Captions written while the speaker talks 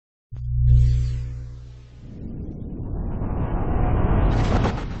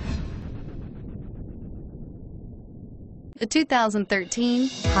The 2013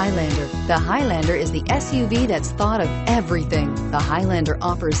 Highlander. The Highlander is the SUV that's thought of everything. The Highlander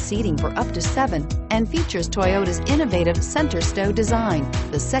offers seating for up to 7 and features Toyota's innovative center stow design.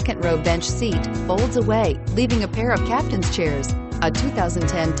 The second row bench seat folds away, leaving a pair of captain's chairs. A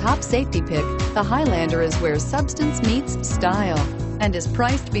 2010 top safety pick, the Highlander is where substance meets style and is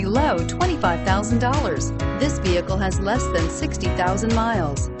priced below $25,000. This vehicle has less than 60,000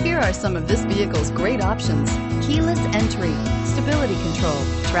 miles. Here are some of this vehicle's great options: keyless entry, stability control,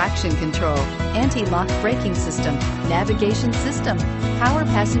 traction control, anti-lock braking system, navigation system, power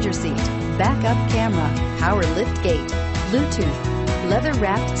passenger seat, backup camera, power lift gate, Bluetooth,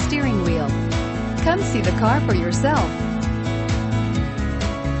 leather-wrapped steering wheel. Come see the car for yourself.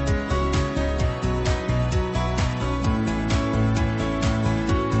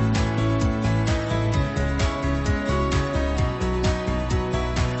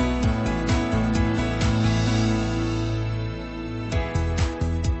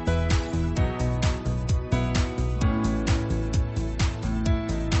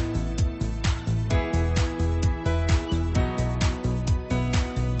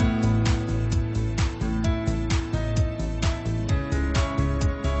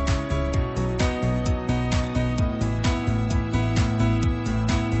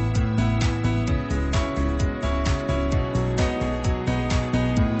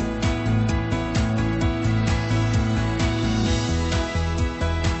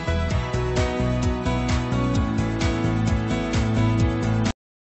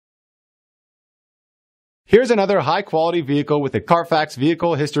 Here's another high-quality vehicle with a Carfax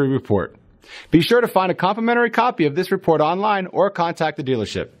Vehicle History Report. Be sure to find a complimentary copy of this report online or contact the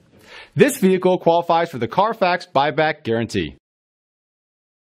dealership. This vehicle qualifies for the Carfax Buyback Guarantee.